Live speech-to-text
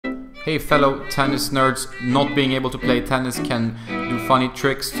Hey fellow tennis nerds, not being able to play tennis can do funny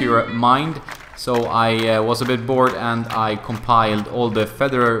tricks to your mind. So I was a bit bored and I compiled all the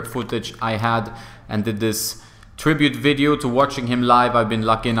Federer footage I had and did this tribute video to watching him live. I've been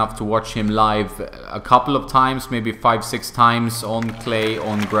lucky enough to watch him live a couple of times, maybe 5-6 times on clay,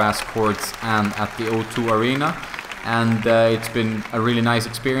 on grass courts and at the O2 Arena. And it's been a really nice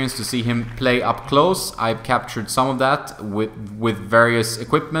experience to see him play up close. I've captured some of that with various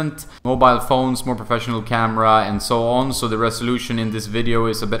equipment, mobile phones, more professional camera and so on. So the resolution in this video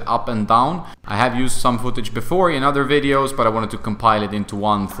is a bit up and down. I have used some footage before in other videos, but I wanted to compile it into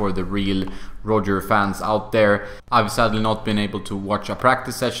one for the real Roger fans out there. I've sadly not been able to watch a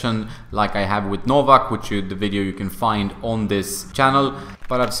practice session like I have with Novak, the video you can find on this channel.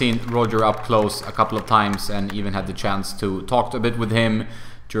 But I've seen Roger up close a couple of times and even had the chance to talk a bit with him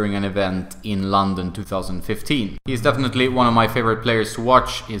during an event in London 2015. He's definitely one of my favorite players to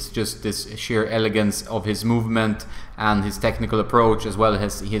watch. It's just this sheer elegance of his movement and his technical approach, as well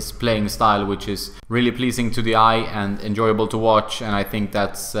as his playing style, which is really pleasing to the eye and enjoyable to watch. And I think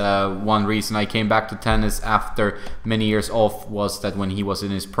that's one reason I came back to tennis after many years off, was that when he was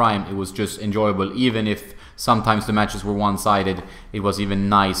in his prime, it was just enjoyable. Even if sometimes the matches were one-sided, it was even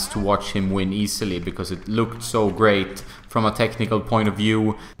nice to watch him win easily because it looked so great from a technical point of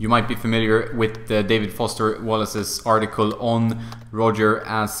view. You might be familiar with David Foster Wallace's article on Roger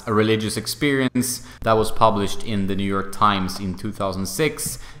as a religious experience that was published in the New York Times in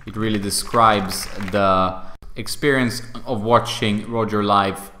 2006. It really describes the experience of watching Roger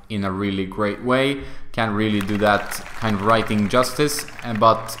live in a really great way. Can't really do that kind of writing justice,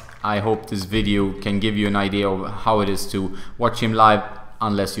 but I hope this video can give you an idea of how it is to watch him live,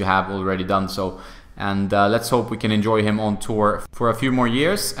 unless you have already done so. And let's hope we can enjoy him on tour for a few more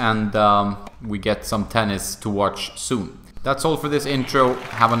years and we get some tennis to watch soon. That's all for this intro.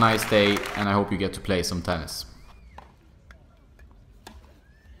 Have a nice day and I hope you get to play some tennis.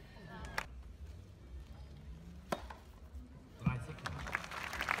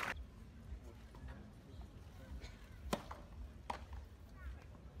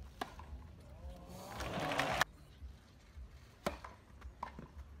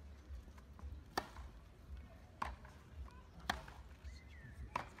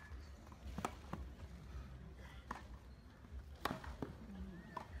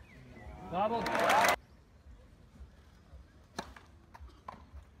 Double.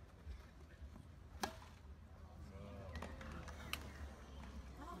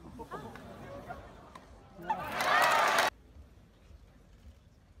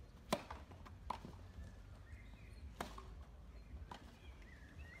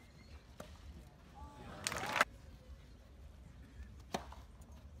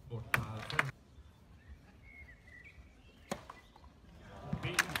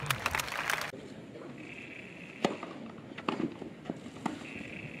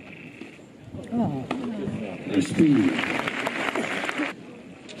 Speed.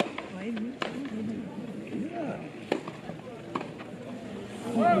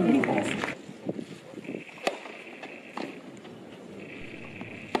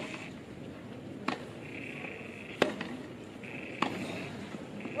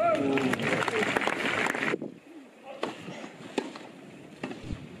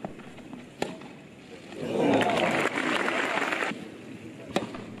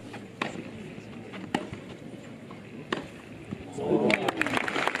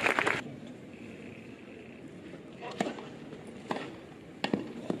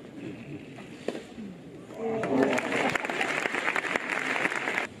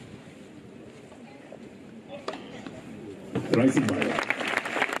 Rising by.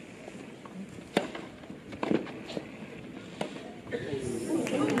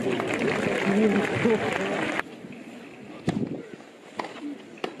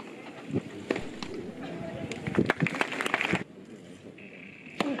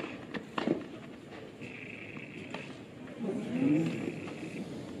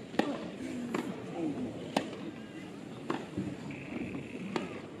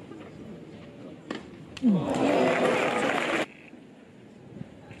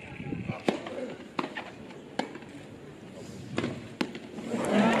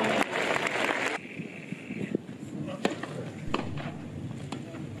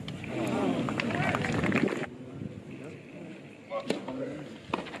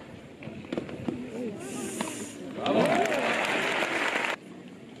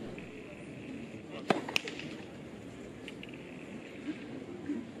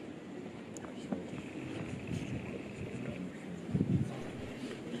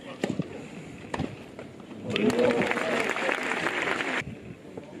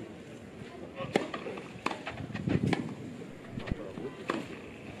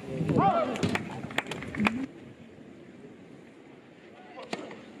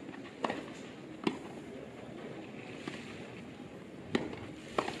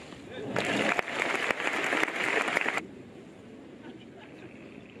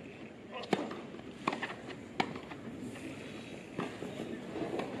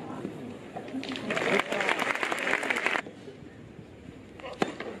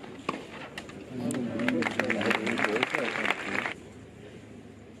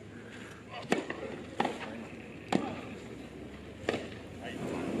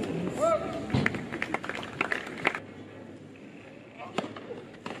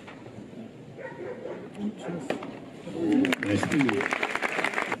 Nice speed.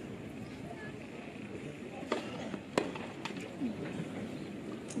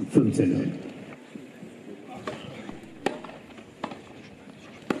 Fünfzehner.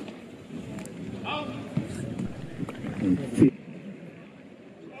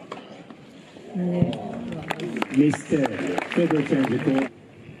 Mr. Federer change the call.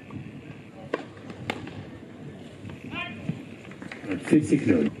 At 50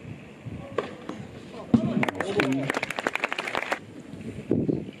 kilo.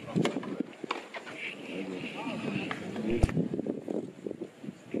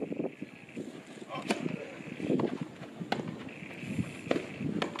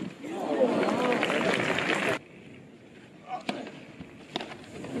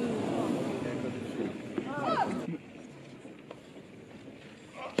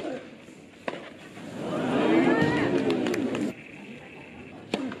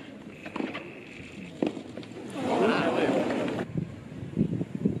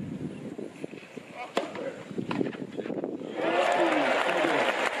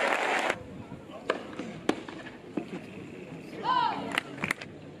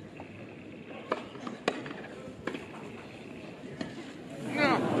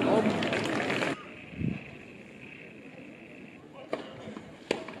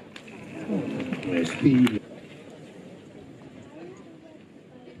 Speed.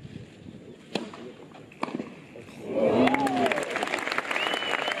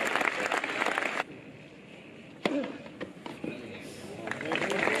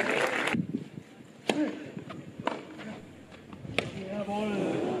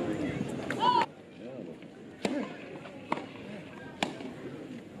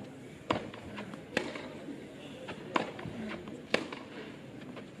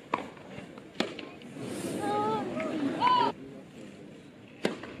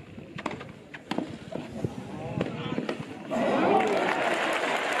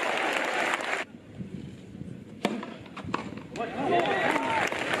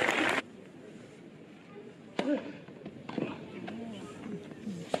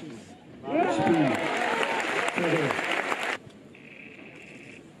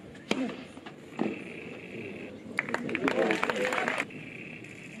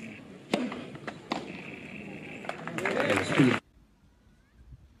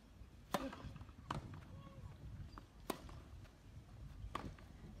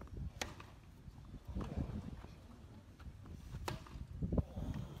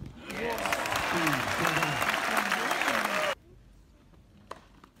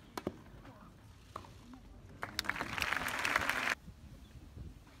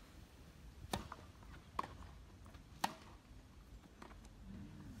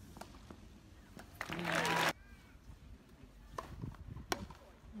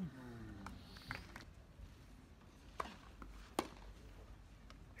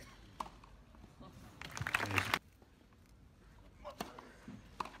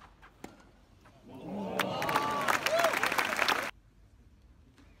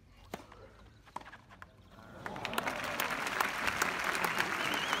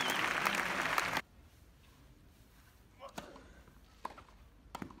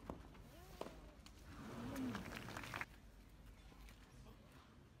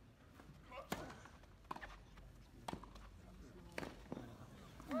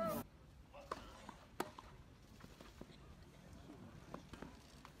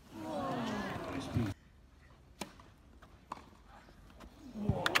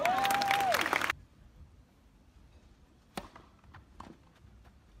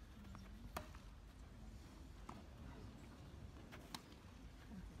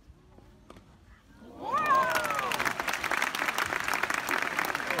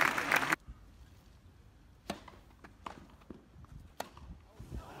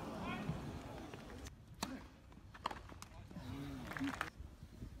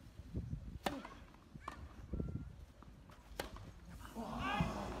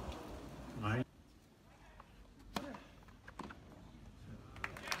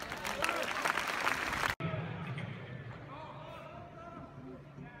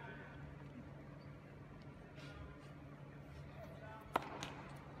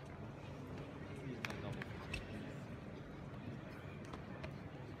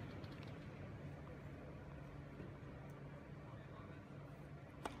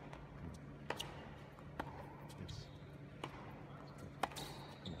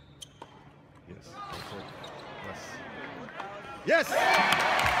 Yes!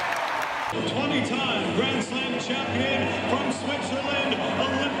 20-time Grand Slam champion from Switzerland,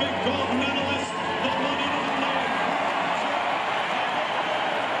 Olympic gold